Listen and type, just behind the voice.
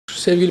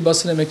Sevgili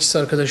basın emekçisi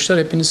arkadaşlar,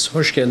 hepiniz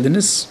hoş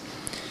geldiniz.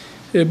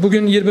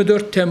 Bugün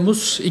 24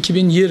 Temmuz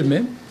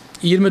 2020.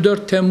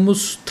 24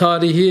 Temmuz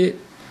tarihi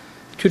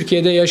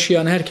Türkiye'de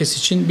yaşayan herkes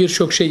için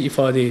birçok şey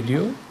ifade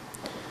ediyor.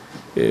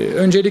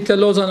 Öncelikle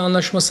Lozan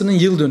Anlaşması'nın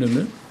yıl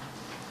dönümü.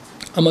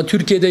 Ama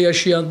Türkiye'de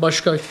yaşayan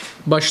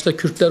başta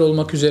Kürtler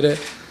olmak üzere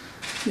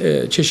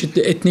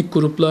çeşitli etnik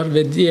gruplar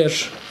ve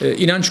diğer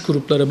inanç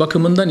grupları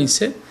bakımından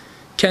ise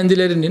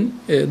kendilerinin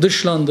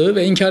dışlandığı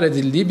ve inkar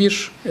edildiği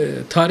bir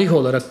tarih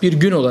olarak, bir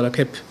gün olarak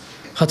hep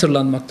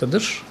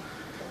hatırlanmaktadır.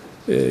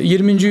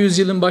 20.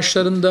 yüzyılın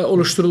başlarında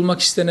oluşturulmak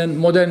istenen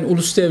modern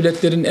ulus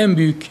devletlerin en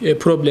büyük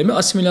problemi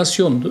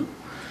asimilasyondu.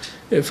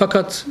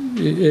 Fakat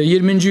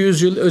 20.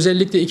 yüzyıl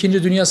özellikle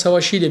 2. Dünya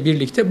Savaşı ile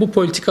birlikte bu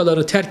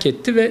politikaları terk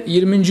etti ve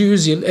 20.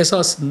 yüzyıl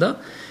esasında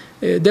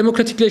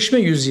demokratikleşme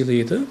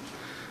yüzyılıydı.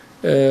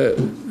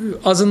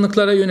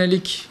 Azınlıklara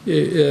yönelik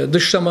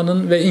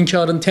dışlamanın ve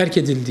inkarın terk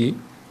edildiği,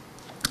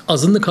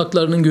 azınlık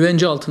haklarının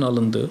güvence altına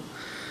alındığı,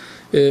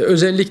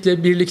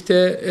 özellikle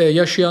birlikte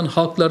yaşayan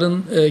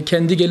halkların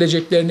kendi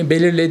geleceklerini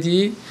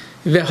belirlediği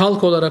ve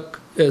halk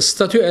olarak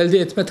statü elde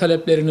etme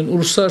taleplerinin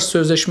uluslararası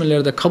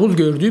sözleşmelerde kabul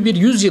gördüğü bir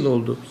yüzyıl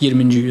oldu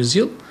 20.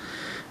 yüzyıl.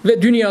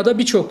 Ve dünyada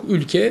birçok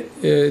ülke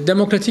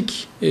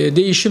demokratik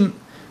değişim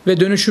ve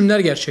dönüşümler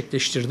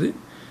gerçekleştirdi.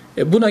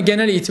 Buna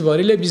genel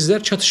itibariyle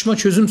bizler çatışma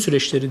çözüm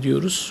süreçleri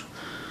diyoruz.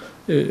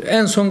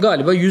 En son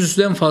galiba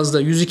 100'den fazla,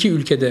 102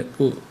 ülkede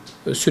bu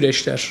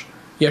süreçler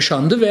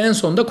yaşandı ve en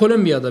sonunda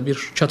Kolombiya'da bir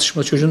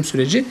çatışma çözüm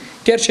süreci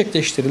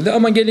gerçekleştirildi.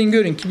 Ama gelin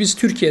görün ki biz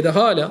Türkiye'de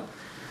hala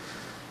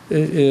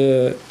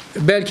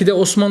belki de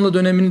Osmanlı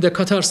dönemini de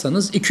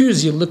katarsanız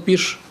 200 yıllık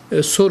bir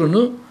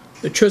sorunu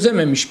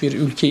çözememiş bir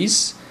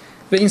ülkeyiz.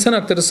 Ve insan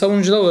hakları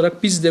savunucuları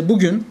olarak biz de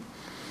bugün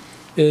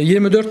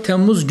 24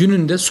 Temmuz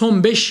gününde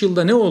son 5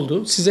 yılda ne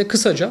oldu size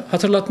kısaca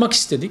hatırlatmak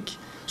istedik.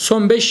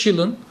 Son 5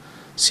 yılın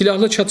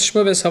silahlı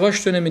çatışma ve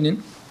savaş döneminin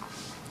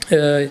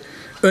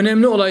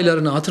önemli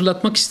olaylarını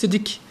hatırlatmak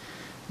istedik.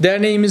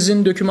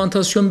 Derneğimizin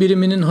dokümantasyon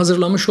biriminin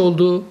hazırlamış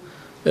olduğu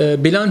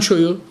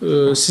bilançoyu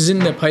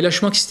sizinle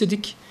paylaşmak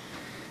istedik.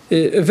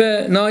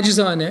 Ve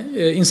nacizane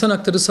insan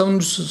hakları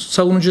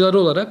savunucuları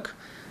olarak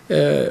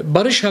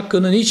barış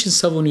hakkını niçin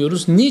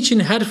savunuyoruz? Niçin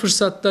her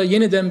fırsatta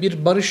yeniden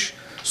bir barış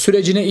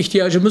sürecine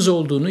ihtiyacımız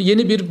olduğunu,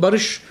 yeni bir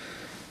barış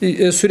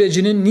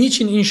sürecinin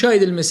niçin inşa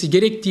edilmesi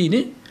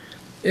gerektiğini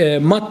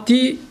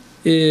maddi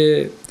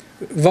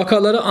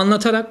vakaları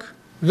anlatarak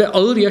ve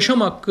ağır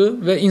yaşam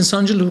hakkı ve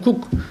insancıl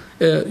hukuk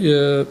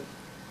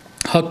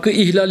hakkı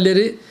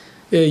ihlalleri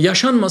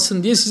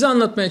yaşanmasın diye size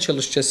anlatmaya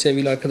çalışacağız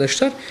sevgili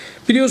arkadaşlar.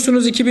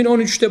 Biliyorsunuz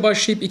 2013'te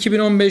başlayıp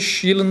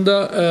 2015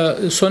 yılında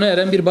sona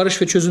eren bir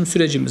barış ve çözüm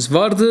sürecimiz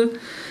vardı.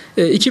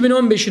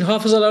 2015'in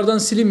hafızalardan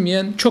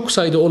silinmeyen çok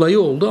sayıda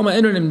olayı oldu ama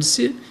en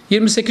önemlisi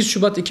 28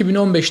 Şubat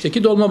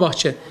 2015'teki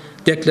Dolmabahçe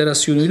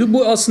Deklarasyonu'ydu.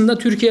 Bu aslında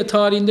Türkiye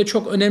tarihinde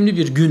çok önemli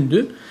bir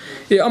gündü.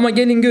 Ama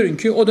gelin görün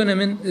ki o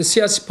dönemin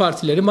siyasi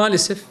partileri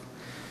maalesef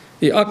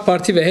AK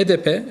Parti ve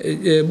HDP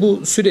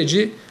bu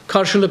süreci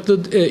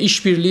karşılıklı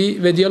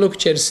işbirliği ve diyalog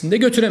içerisinde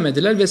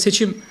götüremediler ve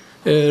seçim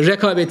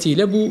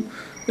rekabetiyle bu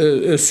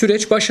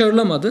süreç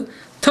başarılamadı.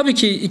 Tabii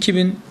ki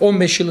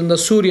 2015 yılında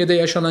Suriye'de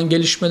yaşanan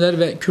gelişmeler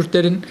ve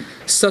Kürtlerin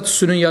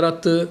statüsünün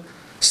yarattığı,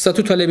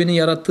 statü talebinin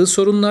yarattığı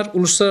sorunlar,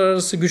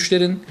 uluslararası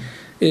güçlerin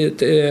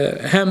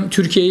hem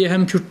Türkiye'ye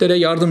hem Kürtlere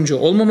yardımcı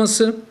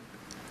olmaması,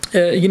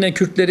 yine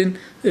Kürtlerin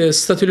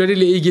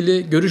statüleriyle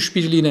ilgili görüş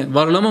birliğine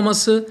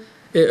varılamaması,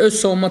 öz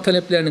savunma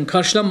taleplerinin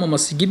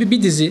karşılanmaması gibi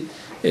bir dizi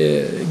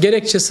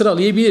gerekçe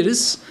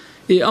sıralayabiliriz.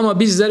 Ama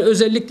bizler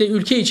özellikle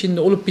ülke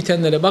içinde olup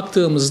bitenlere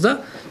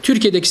baktığımızda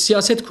Türkiye'deki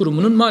siyaset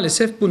kurumunun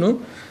maalesef bunu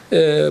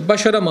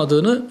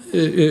başaramadığını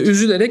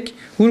üzülerek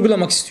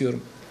vurgulamak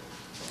istiyorum.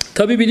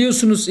 Tabi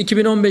biliyorsunuz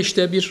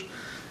 2015'te bir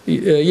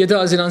 7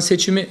 Haziran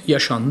seçimi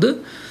yaşandı.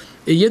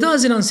 7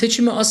 Haziran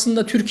seçimi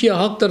aslında Türkiye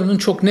halklarının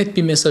çok net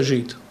bir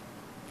mesajıydı.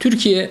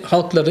 Türkiye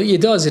halkları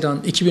 7 Haziran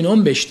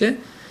 2015'te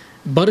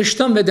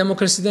barıştan ve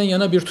demokrasiden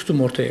yana bir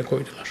tutum ortaya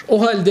koydular.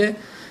 O halde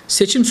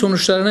seçim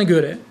sonuçlarına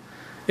göre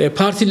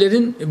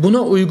partilerin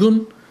buna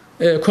uygun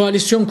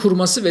koalisyon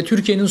kurması ve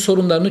Türkiye'nin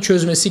sorunlarını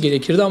çözmesi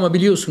gerekirdi. Ama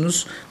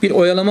biliyorsunuz bir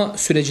oyalama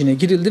sürecine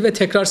girildi ve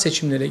tekrar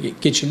seçimlere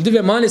geçildi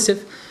ve maalesef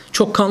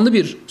çok kanlı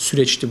bir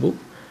süreçti bu.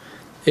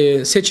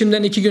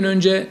 Seçimden 2 gün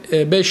önce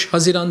 5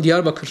 Haziran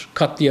Diyarbakır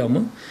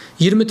katliamı,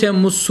 20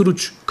 Temmuz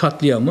Suruç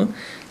katliamı,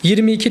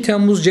 22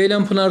 Temmuz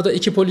Ceylanpınar'da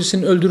 2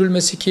 polisin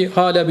öldürülmesi ki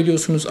hala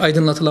biliyorsunuz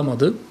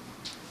aydınlatılamadı.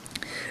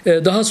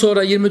 Daha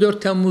sonra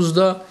 24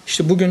 Temmuz'da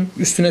işte bugün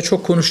üstüne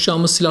çok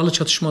konuşacağımız silahlı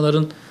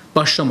çatışmaların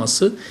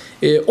başlaması.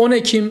 10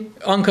 Ekim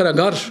Ankara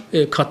Gar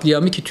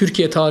katliamı ki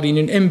Türkiye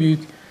tarihinin en büyük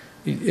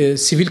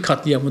sivil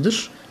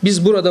katliamıdır.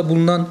 Biz burada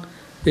bulunan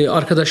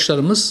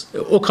arkadaşlarımız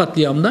o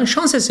katliamdan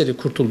şans eseri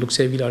kurtulduk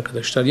sevgili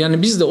arkadaşlar.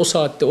 Yani biz de o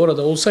saatte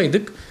orada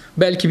olsaydık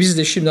belki biz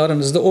de şimdi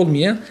aranızda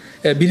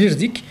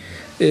olmayabilirdik.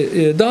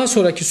 Daha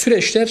sonraki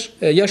süreçler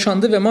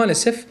yaşandı ve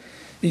maalesef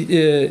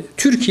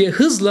Türkiye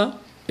hızla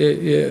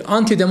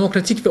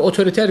antidemokratik ve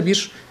otoriter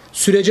bir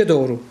sürece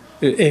doğru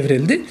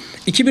evrildi.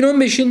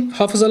 2015'in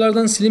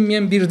hafızalardan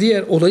silinmeyen bir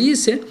diğer olayı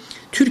ise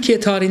Türkiye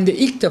tarihinde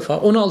ilk defa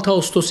 16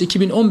 Ağustos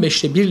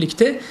 2015'te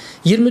birlikte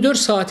 24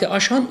 saati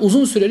aşan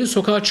uzun süreli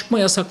sokağa çıkma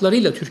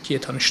yasaklarıyla Türkiye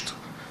tanıştı.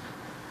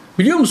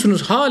 Biliyor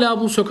musunuz,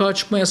 hala bu sokağa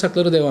çıkma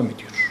yasakları devam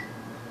ediyor.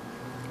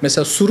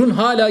 Mesela Sur'un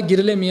hala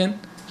girilemeyen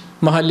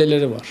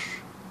mahalleleri var.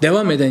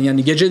 Devam eden,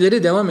 yani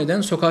geceleri devam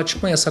eden sokağa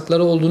çıkma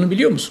yasakları olduğunu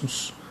biliyor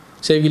musunuz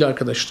sevgili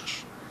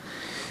arkadaşlar?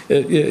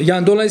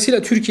 Yani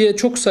dolayısıyla Türkiye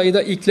çok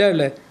sayıda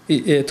ilklerle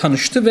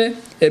tanıştı ve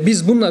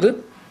biz bunları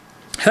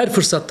her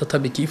fırsatta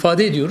tabii ki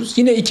ifade ediyoruz.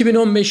 Yine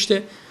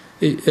 2015'te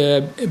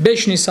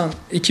 5 Nisan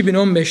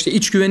 2015'te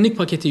iç güvenlik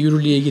paketi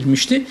yürürlüğe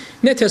girmişti.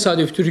 Ne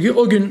tesadüftür ki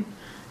o gün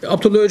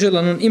Abdullah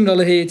Öcalan'ın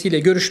İmralı heyetiyle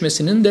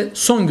görüşmesinin de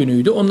son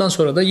günüydü. Ondan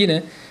sonra da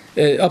yine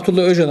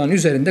Abdullah Öcalan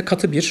üzerinde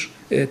katı bir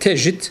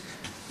tecrit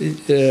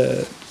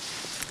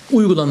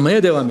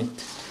uygulanmaya devam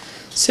etti.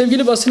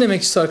 Sevgili basın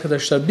emekçisi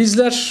arkadaşlar,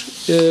 bizler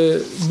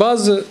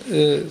bazı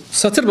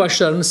satır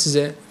başlarını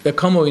size ve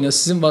kamuoyuna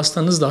sizin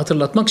vasıtanızla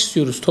hatırlatmak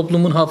istiyoruz.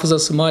 Toplumun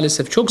hafızası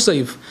maalesef çok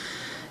zayıf.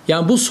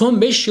 Yani bu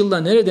son 5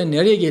 yılda nereden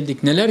nereye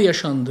geldik, neler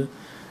yaşandı,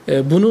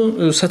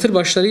 bunu satır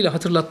başlarıyla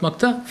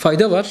hatırlatmakta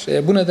fayda var.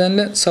 Bu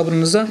nedenle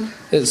sabrınıza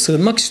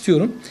sığınmak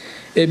istiyorum.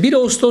 1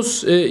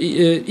 Ağustos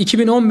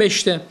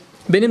 2015'te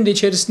benim de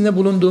içerisinde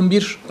bulunduğum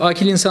bir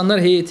akil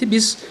insanlar heyeti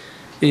biz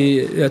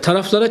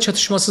taraflara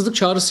çatışmasızlık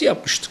çağrısı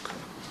yapmıştık.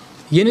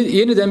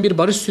 Yeniden bir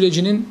barış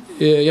sürecinin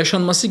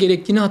yaşanması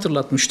gerektiğini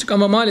hatırlatmıştık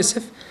ama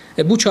maalesef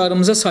bu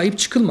çağrımıza sahip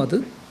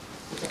çıkılmadı.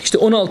 İşte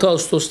 16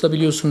 Ağustos'ta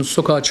biliyorsunuz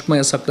sokağa çıkma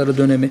yasakları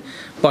dönemi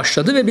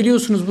başladı ve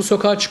biliyorsunuz bu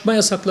sokağa çıkma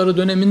yasakları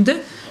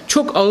döneminde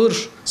çok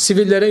ağır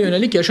sivillere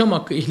yönelik yaşam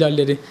hakkı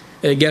ihlalleri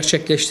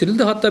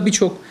gerçekleştirildi. Hatta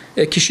birçok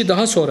kişi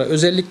daha sonra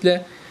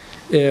özellikle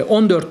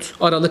 14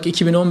 Aralık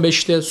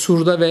 2015'te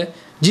Sur'da ve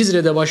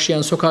Cizre'de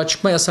başlayan sokağa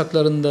çıkma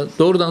yasaklarında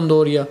doğrudan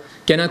doğruya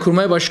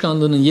Genelkurmay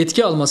Başkanlığı'nın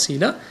yetki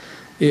almasıyla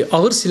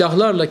ağır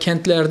silahlarla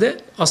kentlerde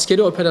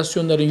askeri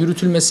operasyonların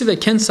yürütülmesi ve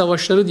kent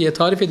savaşları diye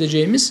tarif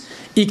edeceğimiz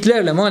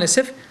ilklerle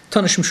maalesef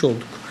tanışmış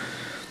olduk.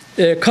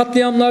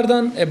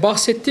 Katliamlardan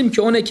bahsettim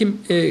ki 10 Ekim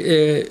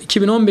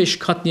 2015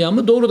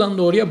 katliamı doğrudan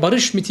doğruya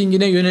barış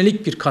mitingine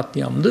yönelik bir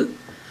katliamdı.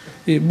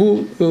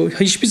 Bu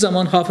hiçbir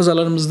zaman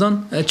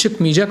hafızalarımızdan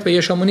çıkmayacak ve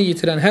yaşamını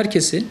yitiren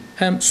herkesi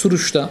hem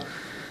Suruç'ta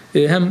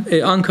hem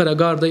Ankara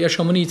Gar'da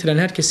yaşamını yitiren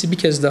herkesi bir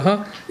kez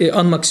daha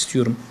anmak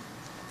istiyorum.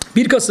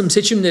 1 Kasım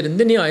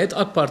seçimlerinde nihayet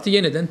AK Parti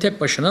yeniden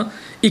tek başına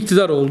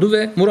iktidar oldu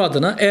ve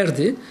muradına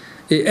erdi.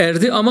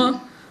 Erdi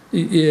ama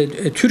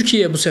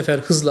Türkiye bu sefer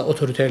hızla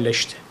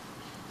otoriterleşti.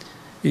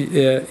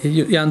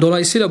 Yani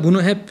dolayısıyla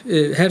bunu hep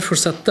her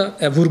fırsatta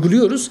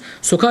vurguluyoruz.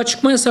 Sokağa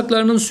çıkma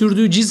yasaklarının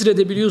sürdüğü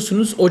Cizre'de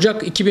biliyorsunuz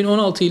Ocak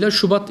 2016 ile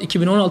Şubat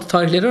 2016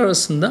 tarihleri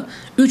arasında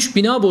 3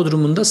 bina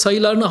bodrumunda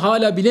sayılarını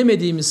hala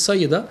bilemediğimiz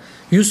sayıda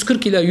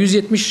 140 ila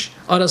 170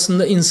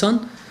 arasında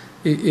insan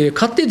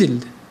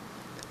katledildi.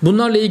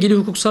 Bunlarla ilgili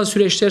hukuksal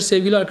süreçler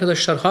sevgili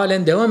arkadaşlar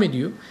halen devam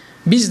ediyor.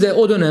 Biz de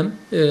o dönem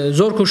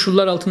zor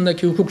koşullar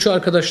altındaki hukukçu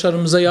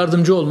arkadaşlarımıza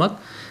yardımcı olmak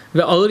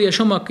ve ağır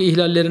yaşam hakkı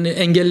ihlallerini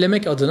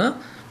engellemek adına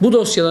bu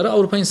dosyaları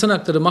Avrupa İnsan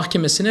Hakları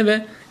Mahkemesi'ne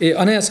ve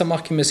Anayasa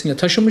Mahkemesi'ne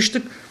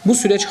taşımıştık. Bu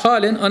süreç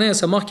halen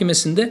Anayasa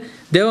Mahkemesi'nde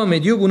devam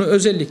ediyor. Bunu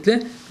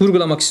özellikle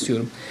vurgulamak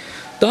istiyorum.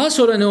 Daha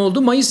sonra ne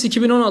oldu? Mayıs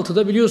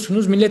 2016'da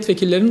biliyorsunuz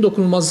milletvekillerinin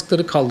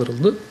dokunulmazlıkları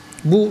kaldırıldı.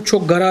 Bu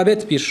çok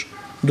garabet bir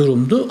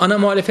durumdu. Ana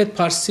muhalefet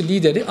partisi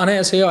lideri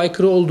anayasaya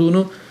aykırı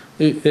olduğunu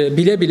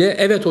bile bile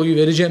evet oyu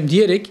vereceğim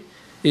diyerek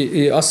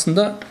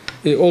aslında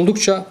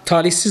oldukça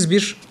talihsiz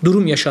bir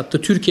durum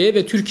yaşattı Türkiye'ye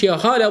ve Türkiye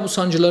hala bu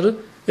sancıları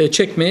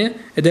çekmeye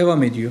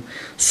devam ediyor.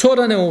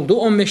 Sonra ne oldu?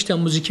 15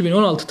 Temmuz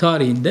 2016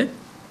 tarihinde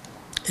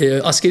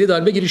askeri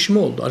darbe girişimi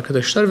oldu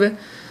arkadaşlar ve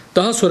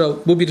daha sonra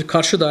bu bir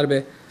karşı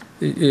darbe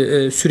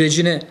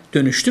sürecine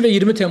dönüştü ve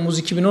 20 Temmuz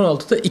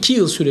 2016'da 2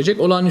 yıl sürecek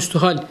olağanüstü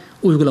hal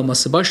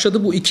uygulaması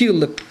başladı. Bu 2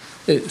 yıllık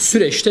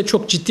süreçte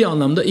çok ciddi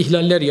anlamda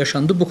ihlaller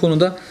yaşandı. Bu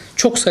konuda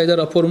çok sayıda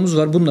raporumuz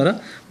var.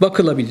 Bunlara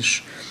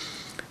bakılabilir.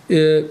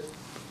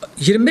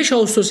 25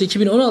 Ağustos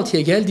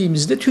 2016'ya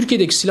geldiğimizde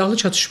Türkiye'deki silahlı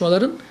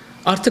çatışmaların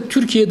artık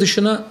Türkiye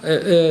dışına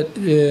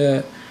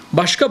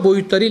başka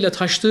boyutlarıyla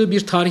taştığı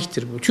bir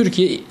tarihtir bu.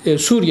 Türkiye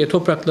Suriye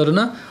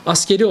topraklarına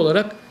askeri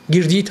olarak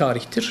girdiği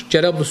tarihtir.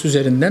 Cerablus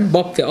üzerinden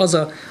Bab ve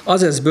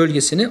Azez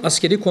bölgesini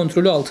askeri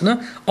kontrolü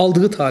altına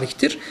aldığı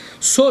tarihtir.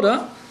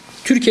 Sonra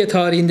Türkiye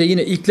tarihinde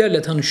yine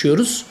ilklerle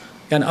tanışıyoruz.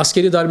 Yani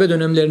askeri darbe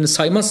dönemlerini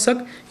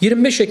saymazsak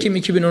 25 Ekim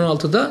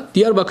 2016'da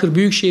Diyarbakır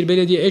Büyükşehir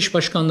Belediye Eş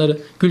Başkanları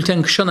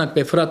Gülten Kışanak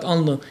ve Fırat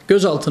Anlı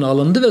gözaltına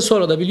alındı ve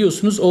sonra da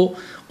biliyorsunuz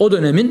o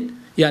dönemin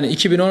yani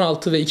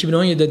 2016 ve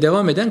 2017'de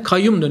devam eden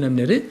kayyum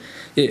dönemleri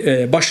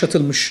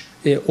başlatılmış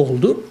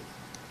oldu.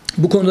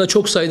 Bu konuda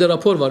çok sayıda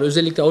rapor var.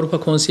 Özellikle Avrupa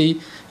Konseyi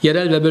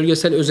Yerel ve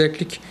Bölgesel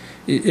Özellik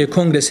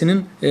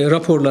Kongresi'nin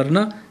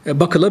raporlarına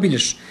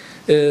bakılabilir.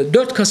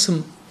 4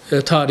 Kasım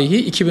tarihi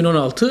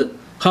 2016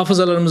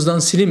 hafızalarımızdan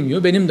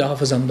silinmiyor. Benim de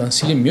hafızamdan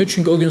silinmiyor.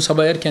 Çünkü o gün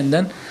sabah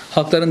erkenden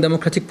Halkların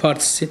Demokratik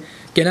Partisi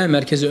Genel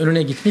Merkezi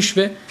önüne gitmiş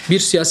ve bir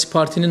siyasi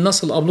partinin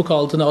nasıl abluka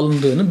altına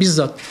alındığını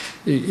bizzat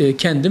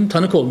kendim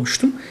tanık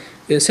olmuştum.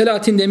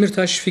 Selahattin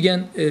Demirtaş,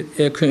 Figen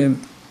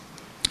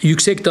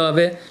Yüksekdağ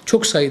ve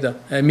çok sayıda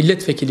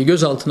milletvekili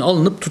gözaltına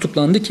alınıp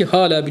tutuklandı ki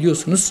hala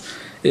biliyorsunuz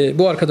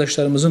bu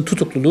arkadaşlarımızın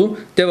tutukluluğu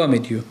devam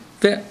ediyor.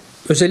 Ve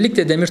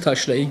özellikle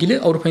Demirtaş'la ilgili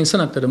Avrupa İnsan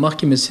Hakları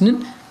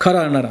Mahkemesi'nin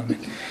kararına rağmen.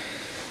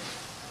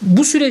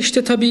 Bu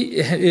süreçte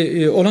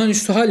tabii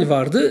olağanüstü hal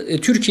vardı.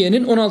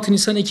 Türkiye'nin 16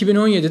 Nisan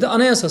 2017'de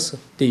anayasası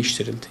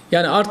değiştirildi.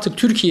 Yani artık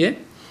Türkiye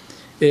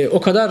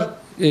o kadar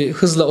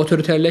hızla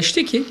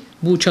otoriterleşti ki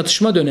bu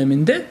çatışma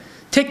döneminde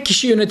tek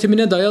kişi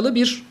yönetimine dayalı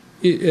bir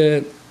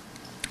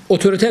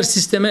otoriter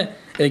sisteme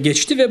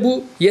geçti ve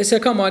bu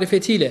YSK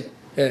marifetiyle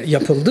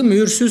yapıldı.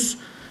 Mühürsüz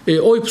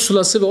oy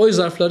pusulası ve oy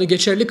zarfları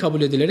geçerli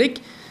kabul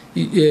edilerek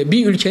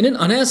bir ülkenin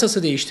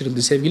anayasası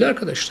değiştirildi sevgili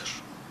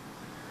arkadaşlar.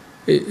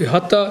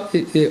 Hatta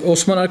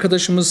Osman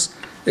arkadaşımız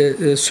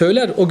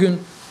söyler, o gün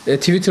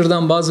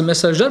Twitter'dan bazı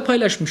mesajlar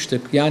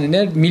paylaşmıştık.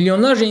 Yani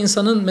milyonlarca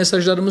insanın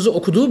mesajlarımızı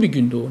okuduğu bir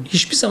gündü o.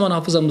 Hiçbir zaman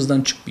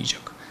hafızamızdan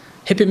çıkmayacak.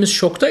 Hepimiz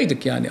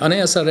şoktaydık yani.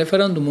 Anayasa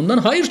referandumundan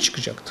hayır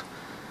çıkacaktı.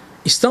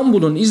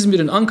 İstanbul'un,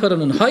 İzmir'in,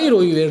 Ankara'nın hayır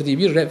oyu verdiği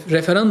bir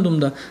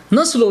referandumda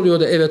nasıl oluyor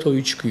da evet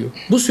oyu çıkıyor?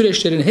 Bu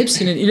süreçlerin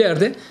hepsinin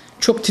ileride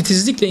çok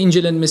titizlikle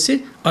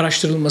incelenmesi,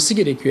 araştırılması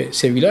gerekiyor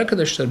sevgili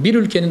arkadaşlar. Bir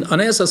ülkenin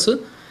anayasası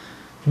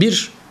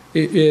bir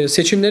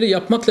seçimleri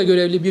yapmakla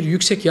görevli bir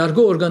yüksek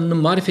yargı organının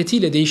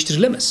marifetiyle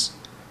değiştirilemez.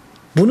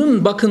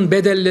 Bunun bakın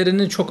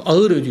bedellerini çok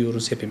ağır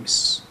ödüyoruz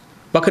hepimiz.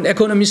 Bakın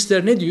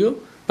ekonomistler ne diyor?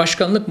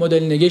 Başkanlık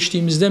modeline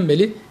geçtiğimizden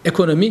beri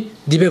ekonomi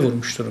dibe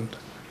vurmuş durumda.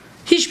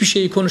 Hiçbir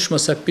şeyi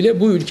konuşmasak bile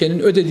bu ülkenin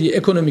ödediği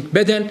ekonomik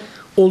bedel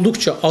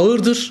oldukça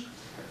ağırdır.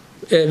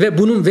 Ve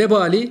bunun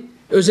vebali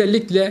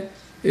özellikle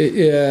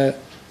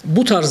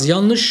bu tarz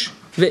yanlış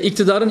ve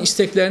iktidarın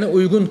isteklerine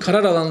uygun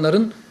karar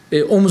alanların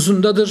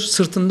omuzundadır,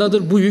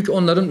 sırtındadır. Bu yük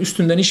onların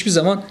üstünden hiçbir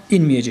zaman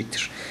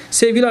inmeyecektir.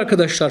 Sevgili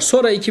arkadaşlar,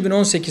 sonra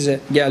 2018'e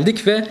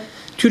geldik ve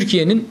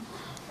Türkiye'nin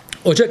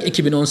Ocak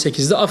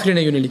 2018'de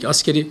Afrin'e yönelik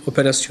askeri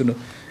operasyonu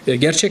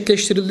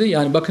gerçekleştirildi.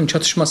 Yani bakın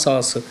çatışma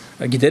sahası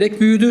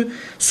giderek büyüdü.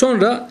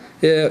 Sonra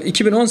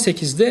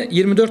 2018'de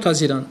 24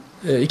 Haziran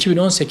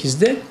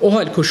 2018'de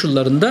OHAL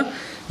koşullarında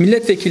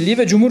milletvekilliği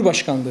ve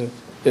cumhurbaşkanlığı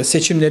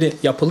seçimleri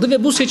yapıldı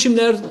ve bu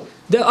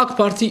seçimlerde AK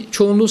Parti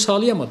çoğunluğu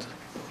sağlayamadı.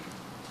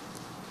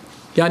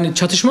 Yani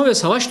çatışma ve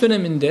savaş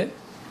döneminde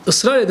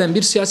ısrar eden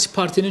bir siyasi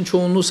partinin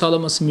çoğunluğu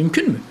sağlaması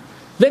mümkün mü?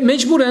 Ve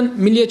mecburen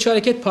Milliyetçi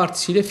Hareket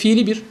Partisi ile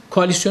fiili bir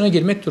koalisyona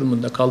girmek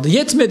durumunda kaldı.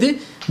 Yetmedi,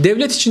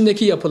 devlet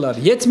içindeki yapılar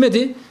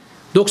yetmedi,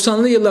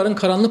 90'lı yılların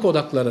karanlık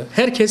odakları.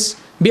 Herkes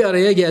bir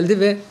araya geldi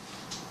ve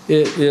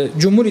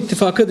Cumhur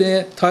İttifakı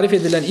diye tarif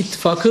edilen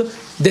ittifakı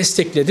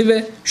destekledi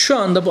ve şu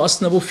anda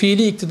bu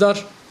fiili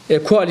iktidar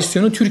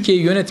koalisyonu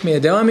Türkiye'yi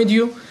yönetmeye devam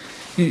ediyor.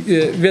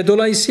 Ve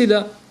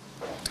dolayısıyla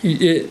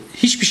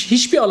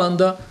hiçbir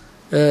alanda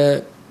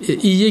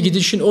iyiye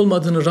gidişin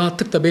olmadığını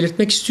rahatlıkla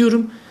belirtmek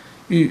istiyorum.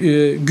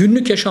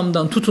 Günlük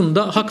yaşamdan tutun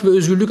da hak ve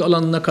özgürlük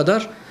alanına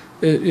kadar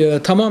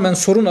tamamen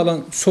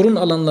sorun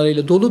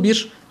alanlarıyla dolu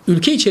bir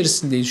ülke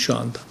içerisindeyiz şu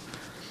anda.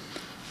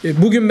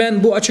 Bugün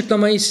ben bu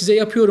açıklamayı size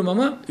yapıyorum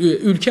ama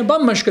ülke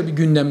bambaşka bir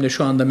gündemle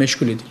şu anda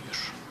meşgul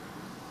ediliyor.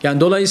 Yani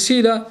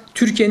dolayısıyla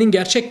Türkiye'nin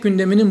gerçek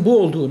gündeminin bu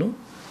olduğunu,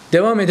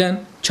 devam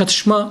eden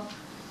çatışma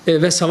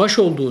ve savaş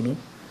olduğunu,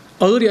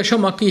 ağır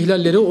yaşam hakkı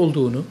ihlalleri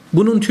olduğunu,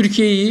 bunun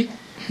Türkiye'yi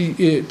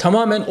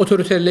tamamen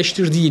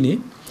otoriterleştirdiğini,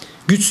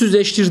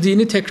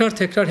 güçsüzleştirdiğini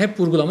tekrar hep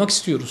vurgulamak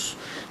istiyoruz.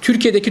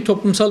 Türkiye'deki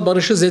toplumsal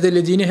barışı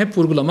zedelediğini hep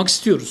vurgulamak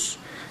istiyoruz.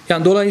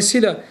 Yani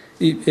dolayısıyla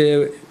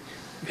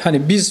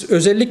hani biz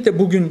özellikle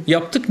bugün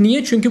yaptık.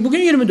 Niye? Çünkü bugün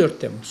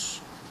 24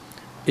 Temmuz.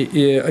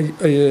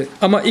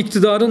 Ama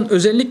iktidarın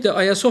özellikle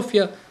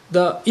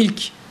Ayasofya'da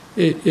ilk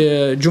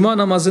cuma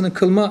namazını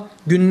kılma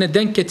gününe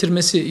denk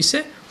getirmesi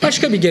ise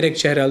başka bir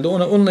gerekçe herhalde.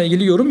 Onunla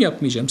ilgili yorum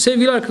yapmayacağım.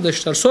 Sevgili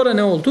arkadaşlar, sonra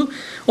ne oldu?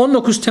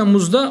 19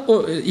 Temmuz'da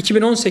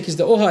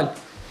 2018'de OHAL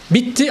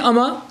bitti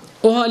ama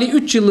OHAL'i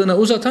 3 yıllığına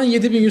uzatan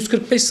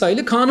 7145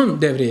 sayılı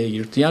kanun devreye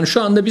girdi. Yani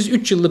şu anda biz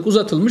 3 yıllık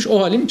uzatılmış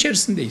OHAL'in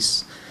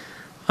içerisindeyiz.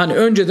 Hani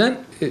önceden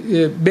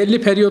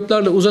belli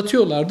periyotlarla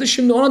uzatıyorlardı.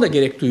 Şimdi ona da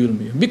gerek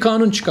duyulmuyor. Bir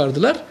kanun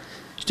çıkardılar.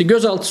 İşte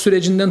gözaltı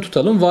sürecinden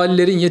tutalım,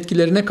 valilerin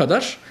yetkilerine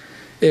kadar,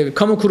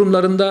 kamu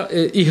kurumlarında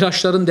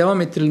ihraçların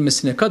devam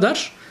ettirilmesine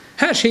kadar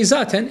her şey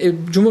zaten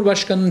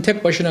Cumhurbaşkanı'nın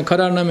tek başına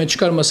kararname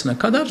çıkarmasına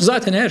kadar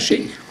zaten her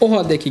şey o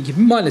haldeki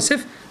gibi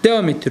maalesef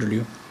devam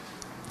ettiriliyor.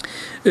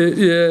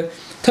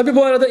 Tabi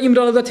bu arada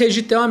İmralı'da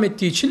tecrit devam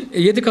ettiği için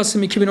 7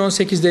 Kasım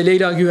 2018'de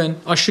Leyla Güven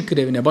açlık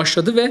grevine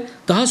başladı ve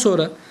daha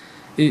sonra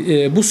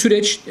bu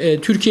süreç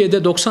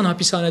Türkiye'de 90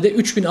 hapishanede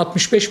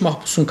 3065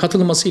 mahpusun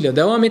katılmasıyla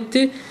devam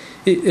etti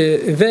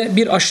ve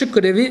bir açlık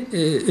grevi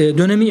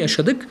dönemi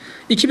yaşadık.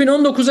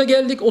 2019'a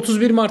geldik,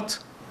 31 Mart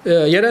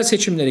yerel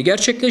seçimleri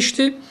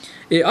gerçekleşti.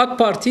 AK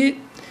Parti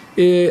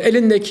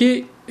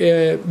elindeki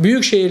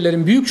büyük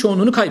şehirlerin büyük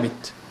çoğunluğunu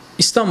kaybetti.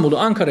 İstanbul'u,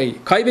 Ankara'yı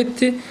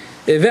kaybetti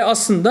Ve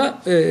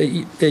aslında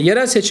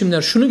yerel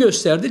seçimler şunu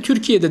gösterdi.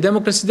 Türkiye'de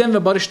demokrasiden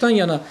ve barıştan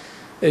yana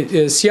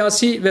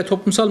siyasi ve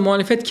toplumsal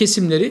muhalefet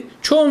kesimleri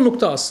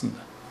çoğunlukta aslında.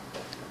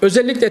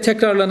 Özellikle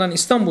tekrarlanan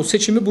İstanbul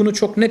seçimi bunu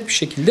çok net bir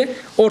şekilde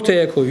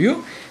ortaya koyuyor.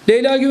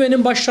 Leyla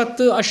Güven'in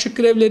başlattığı açlık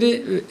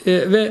grevleri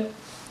ve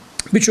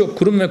birçok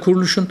kurum ve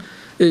kuruluşun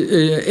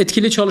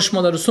etkili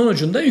çalışmaları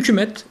sonucunda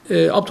hükümet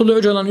Abdullah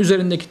Öcalan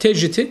üzerindeki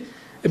tecriti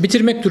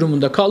bitirmek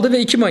durumunda kaldı ve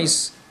 2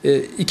 Mayıs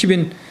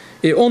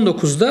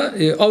 2019'da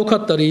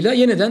avukatlarıyla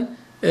yeniden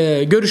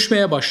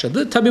görüşmeye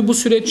başladı. Tabii bu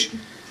süreç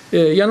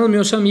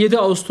yanılmıyorsam 7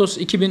 Ağustos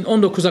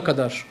 2019'a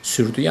kadar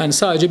sürdü. Yani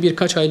sadece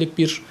birkaç aylık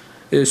bir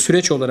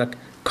süreç olarak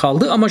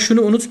kaldı. Ama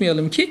şunu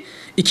unutmayalım ki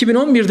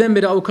 2011'den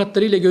beri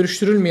avukatlarıyla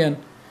görüştürülmeyen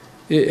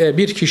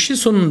bir kişi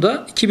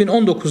sonunda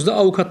 2019'da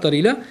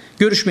avukatlarıyla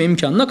görüşme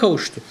imkanına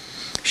kavuştu.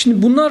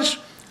 Şimdi bunlar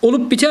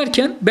olup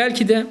biterken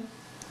belki de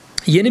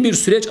yeni bir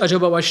süreç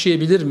acaba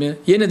başlayabilir mi?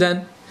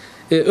 Yeniden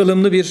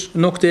ılımlı bir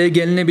noktaya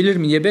gelinebilir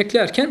mi diye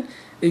beklerken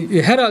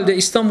herhalde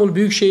İstanbul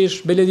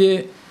Büyükşehir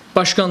Belediye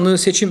Başkanlığı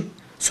seçim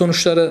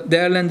sonuçları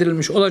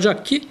değerlendirilmiş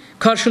olacak ki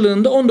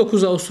karşılığında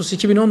 19 Ağustos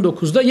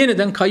 2019'da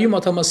yeniden kayyum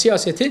atama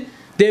siyaseti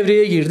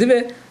devreye girdi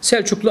ve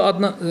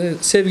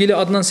sevgili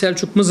Adnan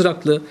Selçuk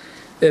Mızraklı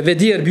ve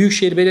diğer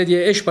Büyükşehir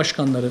Belediye eş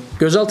başkanları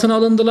gözaltına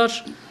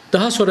alındılar.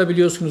 Daha sonra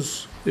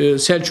biliyorsunuz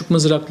Selçuk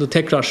Mızraklı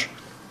tekrar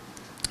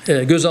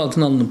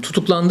gözaltına alınıp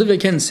tutuklandı ve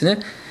kendisine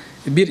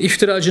bir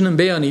iftiracının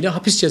beyanıyla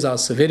hapis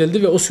cezası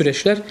verildi ve o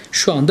süreçler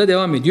şu anda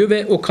devam ediyor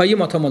ve o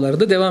kayyum atamaları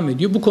da devam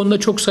ediyor. Bu konuda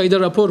çok sayıda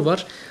rapor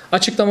var.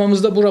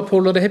 Açıklamamızda bu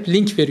raporlara hep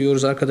link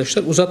veriyoruz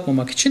arkadaşlar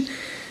uzatmamak için.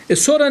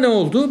 Sonra ne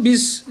oldu?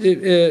 Biz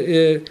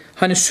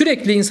hani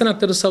sürekli insan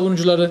hakları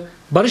savunucuları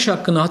barış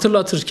hakkını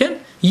hatırlatırken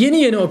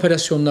yeni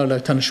operasyonlarla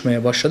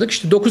tanışmaya başladık.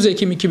 İşte 9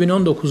 Ekim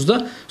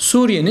 2019'da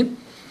Suriye'nin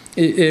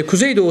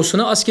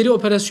kuzeydoğusuna askeri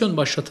operasyon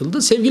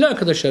başlatıldı. Sevgili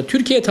arkadaşlar,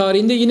 Türkiye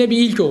tarihinde yine bir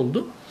ilk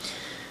oldu.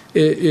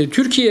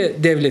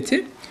 Türkiye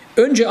devleti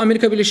önce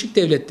Amerika Birleşik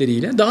Devletleri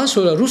ile daha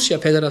sonra Rusya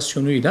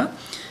Federasyonu ile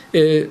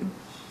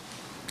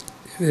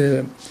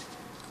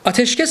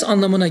ateşkes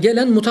anlamına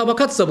gelen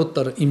mutabakat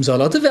zabıtları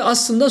imzaladı ve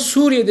aslında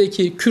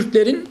Suriye'deki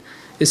Kürtlerin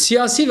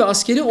siyasi ve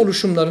askeri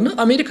oluşumlarını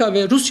Amerika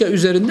ve Rusya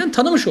üzerinden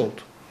tanımış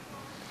oldu.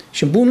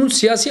 Şimdi bunun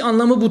siyasi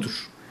anlamı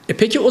budur.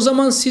 Peki o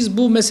zaman siz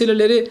bu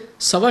meseleleri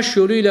savaş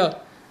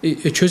yoluyla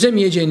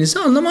çözemeyeceğinizi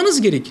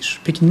anlamanız gerekir.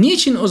 Peki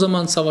niçin o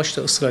zaman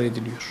savaşta ısrar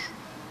ediliyor?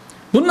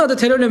 Bunun adı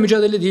terörle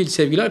mücadele değil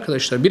sevgili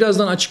arkadaşlar.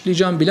 Birazdan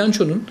açıklayacağım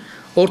bilançonun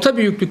orta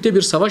büyüklükte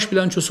bir savaş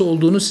bilançosu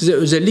olduğunu size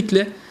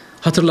özellikle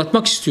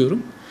hatırlatmak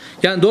istiyorum.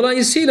 Yani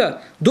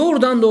dolayısıyla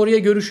doğrudan doğruya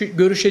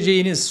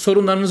görüşeceğiniz,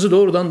 sorunlarınızı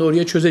doğrudan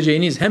doğruya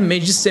çözeceğiniz hem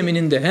meclis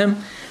zemininde hem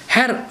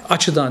her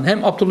açıdan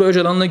hem Abdullah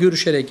Öcalan'la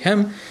görüşerek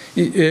hem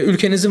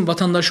ülkenizin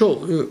vatandaşı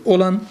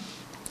olan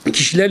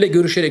kişilerle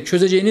görüşerek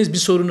çözeceğiniz bir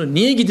sorunu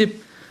niye gidip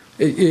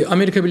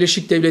Amerika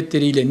Birleşik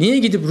Devletleri ile niye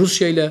gidip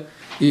Rusya ile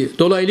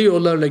dolaylı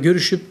yollarla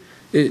görüşüp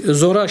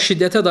zora,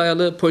 şiddete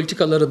dayalı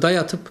politikaları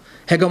dayatıp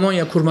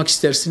hegemonya kurmak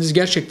istersiniz?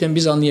 Gerçekten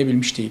biz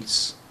anlayabilmiş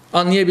değiliz.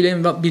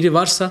 Anlayabilen biri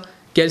varsa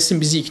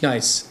gelsin bizi ikna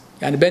etsin.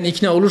 Yani ben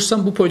ikna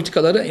olursam bu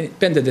politikaları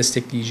ben de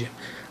destekleyeceğim.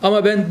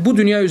 Ama ben bu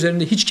dünya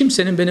üzerinde hiç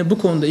kimsenin beni bu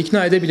konuda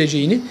ikna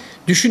edebileceğini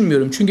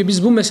düşünmüyorum. Çünkü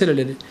biz bu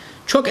meseleleri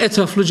çok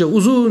etraflıca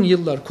uzun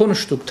yıllar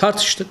konuştuk,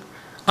 tartıştık.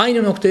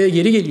 Aynı noktaya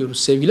geri geliyoruz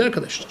sevgili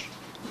arkadaşlar.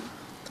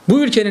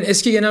 Bu ülkenin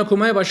eski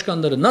genelkurmay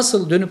başkanları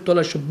nasıl dönüp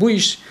dolaşıp bu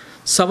iş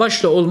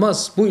savaşla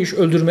olmaz, bu iş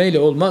öldürmeyle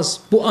olmaz,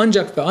 bu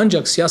ancak ve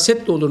ancak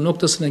siyasetle olur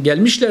noktasına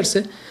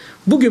gelmişlerse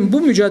bugün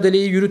bu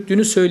mücadeleyi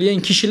yürüttüğünü söyleyen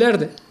kişiler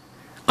de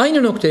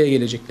aynı noktaya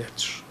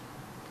geleceklerdir.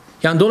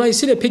 Yani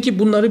dolayısıyla peki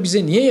bunları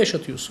bize niye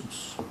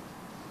yaşatıyorsunuz?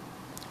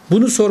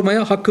 Bunu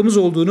sormaya hakkımız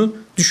olduğunu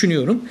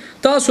düşünüyorum.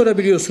 Daha sonra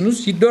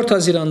biliyorsunuz 4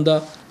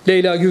 Haziran'da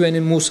Leyla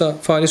Güven'in Musa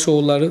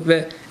Farisoğulları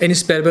ve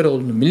Enis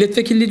Berberoğlu'nun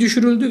milletvekilliği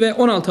düşürüldü ve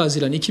 16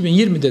 Haziran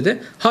 2020'de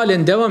de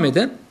halen devam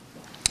eden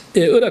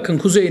Irak'ın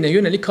kuzeyine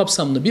yönelik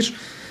kapsamlı bir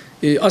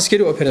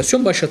askeri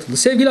operasyon başlatıldı.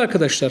 Sevgili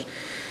arkadaşlar,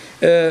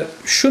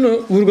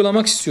 şunu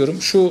vurgulamak istiyorum.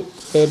 Şu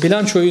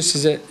bilançoyu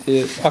size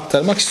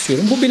aktarmak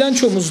istiyorum. Bu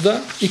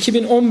bilançomuzda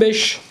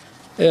 2015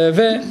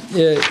 ve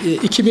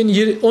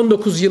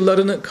 2019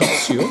 yıllarını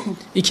kapsıyor.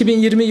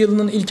 2020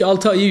 yılının ilk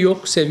 6 ayı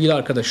yok sevgili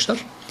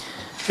arkadaşlar.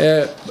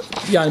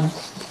 Yani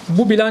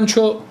bu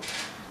bilanço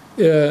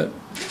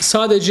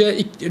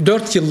sadece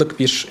 4 yıllık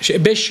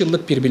 5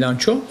 yıllık bir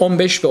bilanço.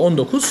 15 ve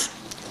 19.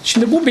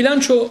 Şimdi bu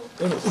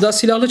bilançoda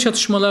silahlı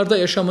çatışmalarda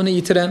yaşamını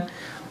yitiren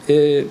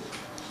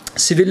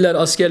siviller,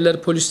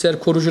 askerler, polisler,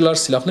 korucular,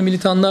 silahlı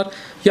militanlar,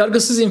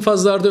 yargısız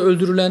infazlarda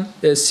öldürülen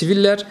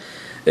siviller,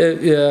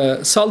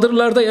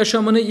 saldırılarda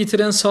yaşamını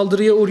yitiren,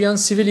 saldırıya uğrayan,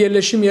 sivil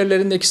yerleşim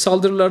yerlerindeki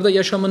saldırılarda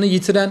yaşamını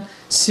yitiren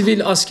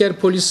sivil, asker,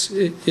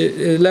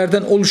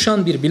 polislerden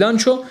oluşan bir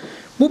bilanço.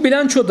 Bu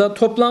bilançoda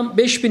toplam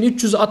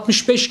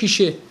 5365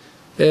 kişi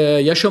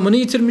yaşamını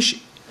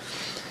yitirmiş,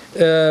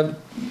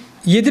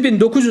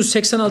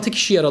 7986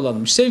 kişi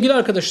yaralanmış. Sevgili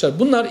arkadaşlar,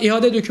 bunlar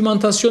İHA'de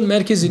Dokümantasyon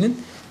Merkezi'nin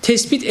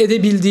tespit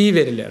edebildiği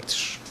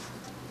verilerdir.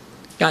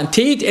 Yani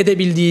teyit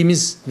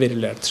edebildiğimiz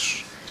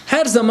verilerdir.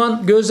 Her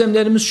zaman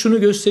gözlemlerimiz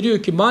şunu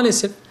gösteriyor ki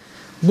maalesef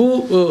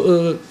bu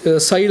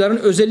sayıların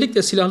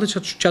özellikle silahlı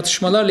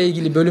çatışmalarla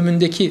ilgili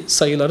bölümündeki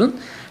sayıların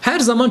her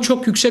zaman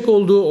çok yüksek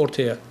olduğu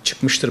ortaya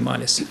çıkmıştır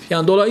maalesef.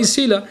 Yani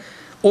dolayısıyla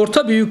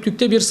orta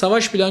büyüklükte bir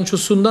savaş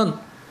bilançosundan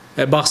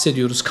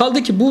bahsediyoruz.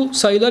 Kaldı ki bu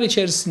sayılar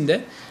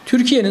içerisinde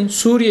Türkiye'nin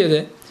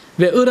Suriye'de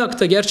ve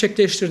Irak'ta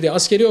gerçekleştirdiği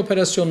askeri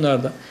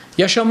operasyonlarda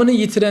yaşamını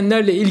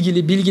yitirenlerle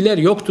ilgili bilgiler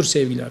yoktur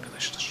sevgili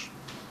arkadaşlar.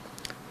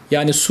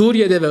 Yani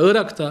Suriye'de ve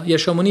Irak'ta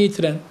yaşamını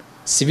yitiren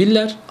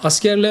siviller,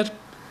 askerler,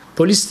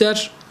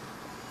 polisler,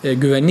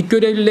 güvenlik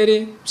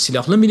görevlileri,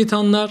 silahlı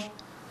militanlar,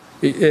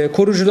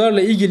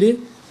 korucularla ilgili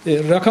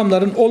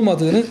rakamların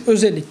olmadığını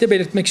özellikle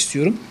belirtmek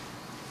istiyorum.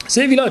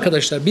 Sevgili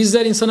arkadaşlar,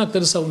 bizler insan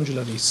hakları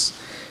savunucularıyız.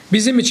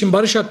 Bizim için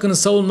barış hakkını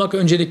savunmak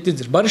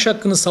önceliklidir. Barış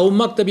hakkını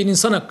savunmak da bir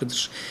insan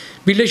hakkıdır.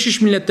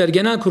 Birleşmiş Milletler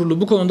Genel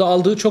Kurulu bu konuda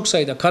aldığı çok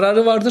sayıda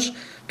kararı vardır.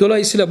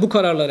 Dolayısıyla bu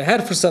kararları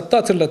her fırsatta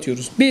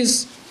hatırlatıyoruz.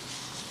 Biz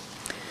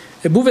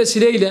bu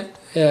vesileyle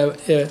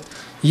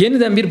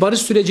yeniden bir barış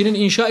sürecinin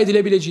inşa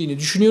edilebileceğini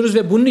düşünüyoruz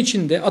ve bunun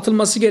için de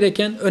atılması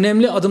gereken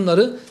önemli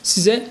adımları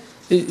size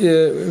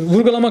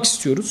vurgulamak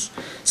istiyoruz.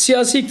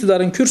 Siyasi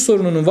iktidarın Kürt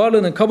sorununun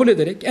varlığını kabul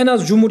ederek en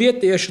az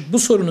cumhuriyetle yaşıt bu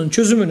sorunun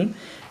çözümünün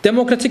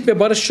demokratik ve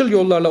barışçıl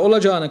yollarla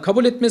olacağını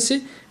kabul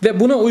etmesi ve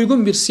buna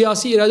uygun bir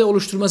siyasi irade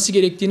oluşturması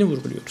gerektiğini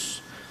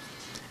vurguluyoruz.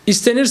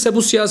 İstenirse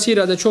bu siyasi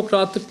irade çok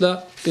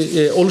rahatlıkla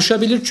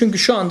oluşabilir. Çünkü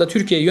şu anda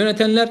Türkiye'yi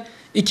yönetenler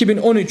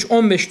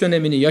 2013-15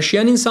 dönemini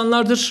yaşayan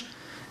insanlardır.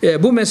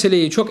 Bu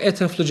meseleyi çok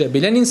etraflıca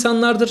bilen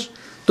insanlardır.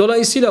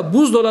 Dolayısıyla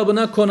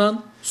buzdolabına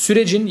konan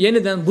sürecin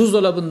yeniden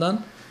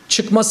buzdolabından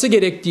çıkması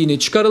gerektiğini,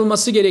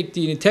 çıkarılması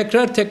gerektiğini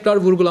tekrar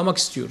vurgulamak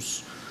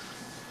istiyoruz.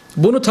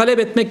 Bunu talep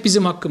etmek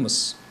bizim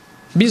hakkımız.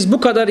 Biz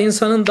bu kadar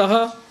insanın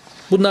daha,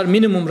 bunlar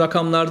minimum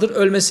rakamlardır,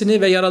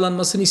 ölmesini ve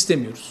yaralanmasını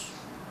istemiyoruz.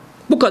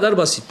 Bu kadar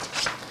basit.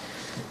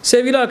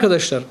 Sevgili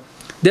arkadaşlar,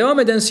 devam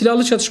eden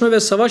silahlı çatışma ve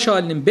savaş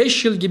halinin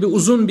 5 yıl gibi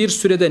uzun bir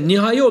sürede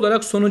nihai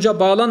olarak sonuca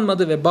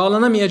bağlanmadı ve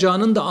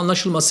bağlanamayacağının da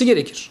anlaşılması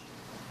gerekir.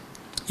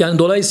 Yani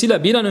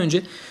dolayısıyla bir an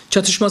önce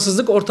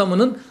çatışmasızlık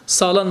ortamının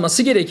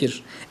sağlanması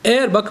gerekir.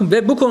 Eğer bakın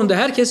ve bu konuda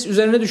herkes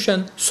üzerine düşen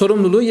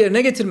sorumluluğu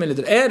yerine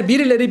getirmelidir. Eğer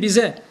birileri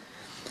bize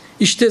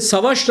işte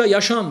savaşla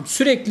yaşam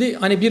sürekli,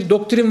 hani bir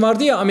doktrin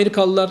vardı ya,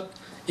 Amerikalılar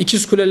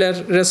İkiz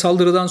Kulelere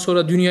saldırıdan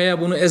sonra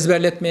dünyaya bunu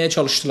ezberletmeye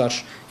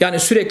çalıştılar. Yani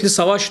sürekli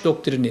savaş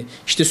doktrini,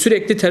 işte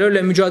sürekli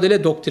terörle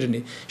mücadele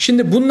doktrini.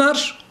 Şimdi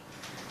bunlar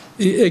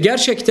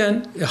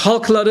gerçekten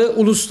halkları,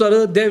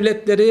 ulusları,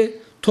 devletleri,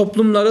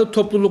 toplumları,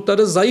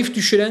 toplulukları zayıf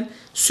düşüren,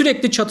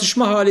 sürekli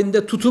çatışma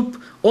halinde tutup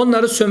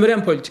onları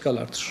sömüren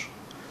politikalardır.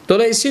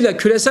 Dolayısıyla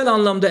küresel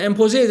anlamda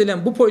empoze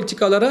edilen bu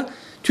politikalara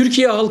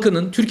Türkiye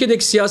halkının,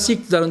 Türkiye'deki siyasi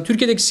iktidarın,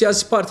 Türkiye'deki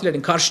siyasi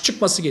partilerin karşı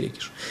çıkması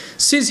gerekir.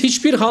 Siz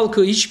hiçbir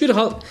halkı,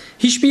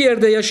 hiçbir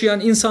yerde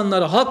yaşayan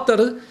insanları,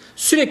 halkları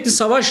sürekli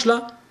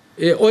savaşla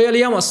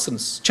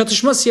oyalayamazsınız.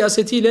 Çatışma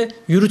siyasetiyle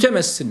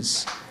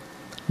yürütemezsiniz.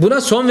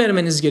 Buna son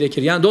vermeniz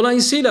gerekir. Yani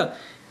dolayısıyla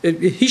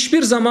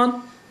hiçbir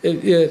zaman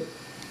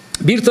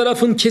bir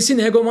tarafın kesin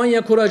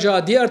hegemonya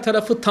kuracağı, diğer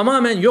tarafı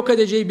tamamen yok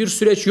edeceği bir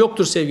süreç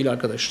yoktur sevgili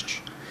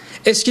arkadaşlar.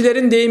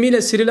 Eskilerin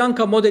deyimiyle Sri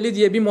Lanka modeli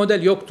diye bir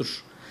model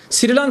yoktur.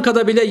 Sri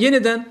Lanka'da bile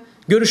yeniden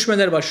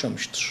görüşmeler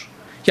başlamıştır.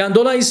 Yani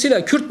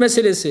dolayısıyla Kürt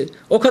meselesi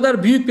o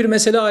kadar büyük bir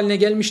mesele haline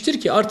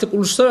gelmiştir ki artık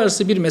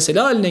uluslararası bir mesele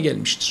haline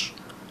gelmiştir.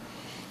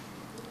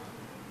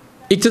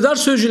 İktidar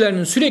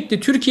sözcülerinin sürekli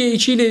Türkiye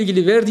içiyle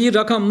ilgili verdiği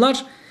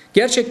rakamlar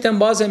gerçekten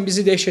bazen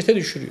bizi dehşete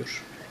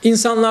düşürüyor.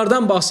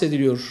 İnsanlardan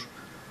bahsediliyor.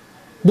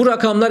 Bu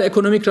rakamlar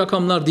ekonomik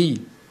rakamlar değil.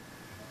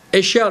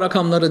 Eşya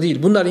rakamları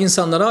değil. Bunlar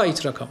insanlara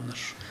ait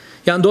rakamlar.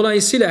 Yani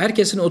dolayısıyla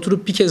herkesin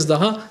oturup bir kez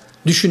daha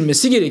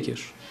düşünmesi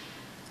gerekir.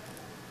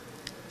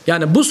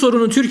 Yani bu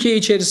sorunu Türkiye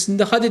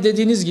içerisinde hadi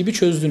dediğiniz gibi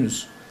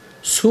çözdünüz.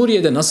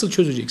 Suriye'de nasıl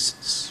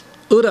çözeceksiniz?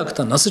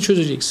 Irak'ta nasıl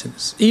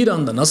çözeceksiniz?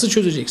 İran'da nasıl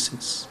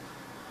çözeceksiniz?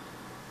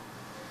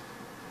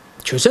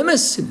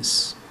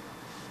 Çözemezsiniz.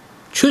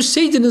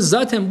 Çözseydiniz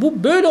zaten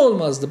bu böyle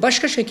olmazdı.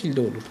 Başka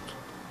şekilde olurdu.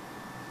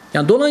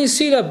 Yani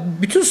dolayısıyla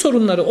bütün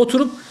sorunları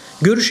oturup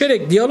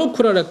görüşerek, diyalog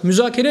kurarak,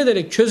 müzakere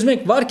ederek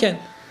çözmek varken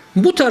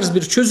bu tarz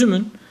bir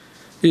çözümün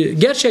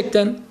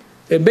gerçekten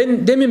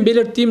ben demin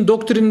belirttiğim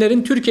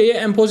doktrinlerin Türkiye'ye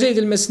empoze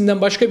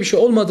edilmesinden başka bir şey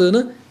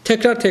olmadığını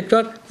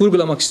tekrar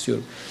vurgulamak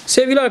istiyorum.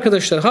 Sevgili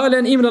arkadaşlar,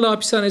 halen İmralı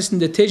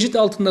hapishanesinde tecrit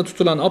altında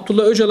tutulan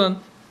Abdullah Öcalan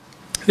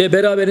ve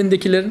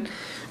beraberindekilerin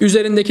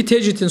üzerindeki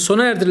tecritin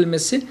sona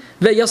erdirilmesi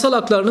ve yasal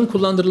haklarının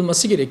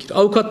kullandırılması gerekir.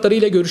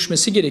 Avukatlarıyla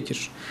görüşmesi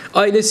gerekir.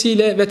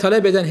 Ailesiyle ve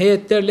talep eden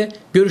heyetlerle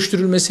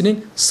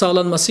görüştürülmesinin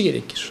sağlanması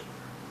gerekir.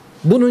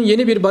 Bunun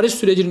yeni bir barış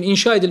sürecinin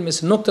inşa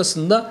edilmesi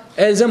noktasında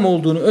elzem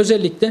olduğunu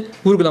özellikle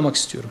vurgulamak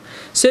istiyorum.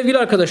 Sevgili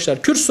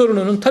arkadaşlar, Kürt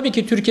sorununun tabii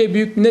ki Türkiye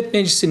Büyük Millet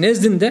Meclisi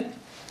nezdinde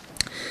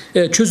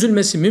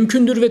çözülmesi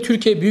mümkündür ve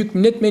Türkiye Büyük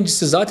Millet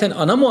Meclisi zaten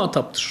ana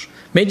muhataptır.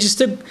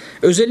 Mecliste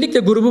özellikle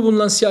grubu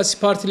bulunan siyasi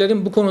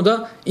partilerin bu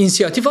konuda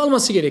inisiyatif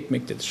alması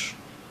gerekmektedir.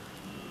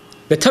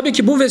 Ve tabii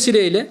ki bu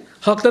vesileyle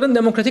Halkların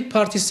Demokratik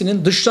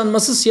Partisi'nin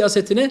dışlanması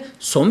siyasetine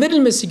son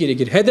verilmesi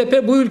gerekir.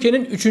 HDP bu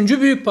ülkenin 3.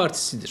 büyük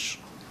partisidir.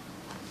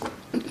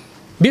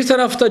 Bir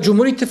tarafta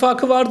Cumhur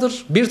İttifakı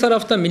vardır, bir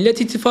tarafta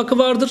Millet İttifakı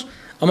vardır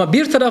ama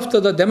bir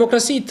tarafta da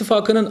Demokrasi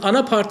İttifakı'nın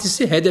ana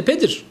partisi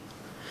HDP'dir.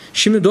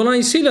 Şimdi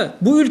dolayısıyla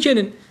bu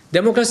ülkenin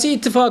Demokrasi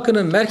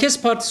İttifakı'nın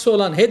merkez partisi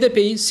olan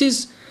HDP'yi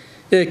siz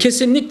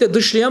kesinlikle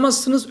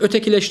dışlayamazsınız,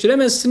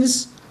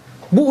 ötekileştiremezsiniz.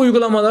 Bu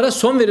uygulamalara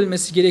son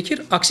verilmesi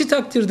gerekir. Aksi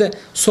takdirde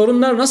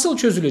sorunlar nasıl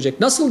çözülecek?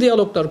 Nasıl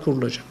diyaloglar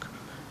kurulacak?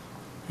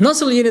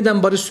 Nasıl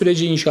yeniden barış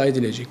süreci inşa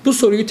edilecek? Bu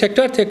soruyu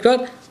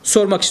tekrar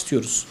sormak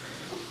istiyoruz.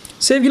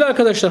 Sevgili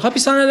arkadaşlar,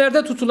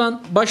 hapishanelerde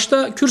tutulan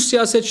başta Kürt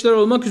siyasetçiler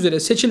olmak üzere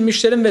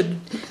seçilmişlerin ve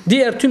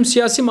diğer tüm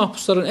siyasi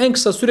mahpusların en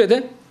kısa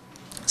sürede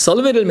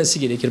salıverilmesi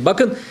gerekir.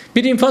 Bakın,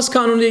 bir infaz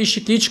kanunu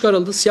değişikliği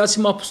çıkarıldı.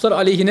 Siyasi mahpuslar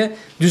aleyhine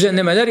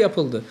düzenlemeler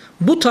yapıldı.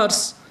 Bu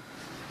tarz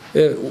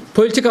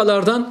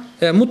politikalardan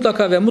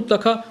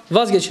mutlaka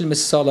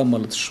vazgeçilmesi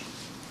sağlanmalıdır.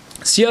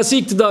 Siyasi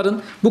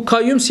iktidarın bu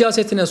kayyum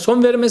siyasetine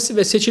son vermesi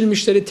ve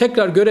seçilmişleri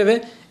tekrar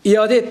göreve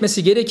iade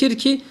etmesi gerekir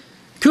ki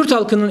Kürt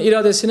halkının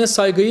iradesine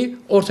saygıyı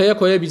ortaya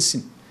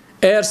koyabilsin.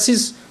 Eğer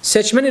siz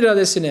seçmen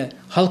iradesine,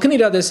 halkın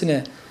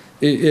iradesine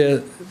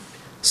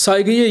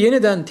saygıyı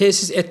yeniden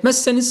tesis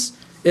etmezseniz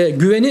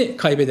güveni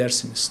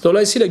kaybedersiniz.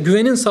 Dolayısıyla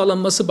güvenin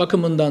sağlanması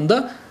bakımından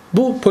da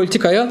bu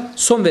politikaya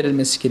son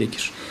verilmesi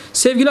gerekir.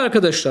 Sevgili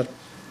arkadaşlar,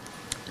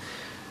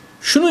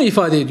 şunu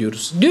ifade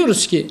ediyoruz.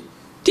 Diyoruz ki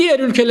diğer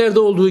ülkelerde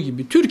olduğu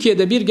gibi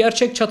Türkiye'de bir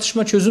gerçek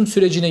çatışma çözüm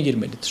sürecine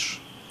girmelidir.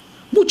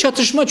 Bu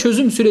çatışma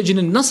çözüm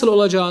sürecinin nasıl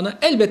olacağını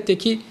elbette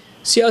ki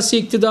siyasi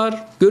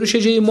iktidar,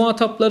 görüşeceği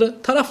muhatapları,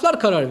 taraflar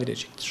karar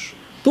verecektir.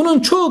 Bunun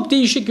çok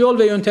değişik yol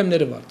ve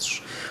yöntemleri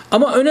vardır.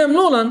 Ama önemli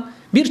olan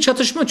bir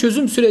çatışma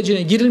çözüm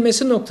sürecine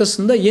girilmesi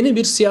noktasında yeni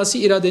bir siyasi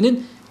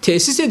iradenin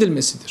tesis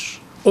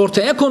edilmesidir.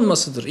 Ortaya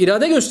konmasıdır,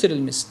 irade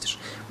gösterilmesidir.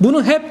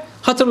 Bunu hep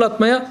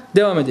hatırlatmaya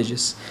devam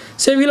edeceğiz.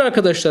 Sevgili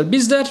arkadaşlar,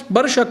 bizler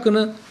barış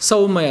hakkını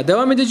savunmaya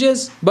devam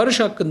edeceğiz. Barış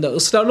hakkında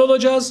ısrarlı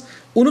olacağız.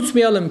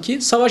 Unutmayalım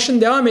ki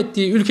savaşın devam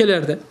ettiği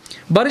ülkelerde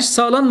barış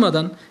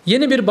sağlanmadan,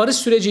 yeni bir barış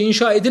süreci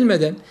inşa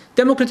edilmeden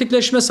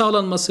demokratikleşme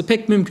sağlanması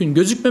pek mümkün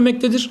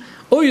gözükmemektedir.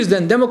 O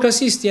yüzden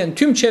demokrasi isteyen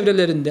tüm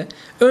çevrelerinde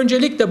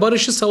öncelikle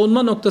barışı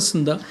savunma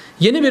noktasında,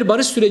 yeni bir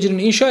barış sürecinin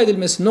inşa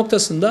edilmesi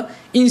noktasında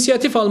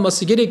inisiyatif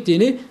alması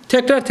gerektiğini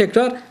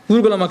tekrar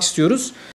vurgulamak istiyoruz.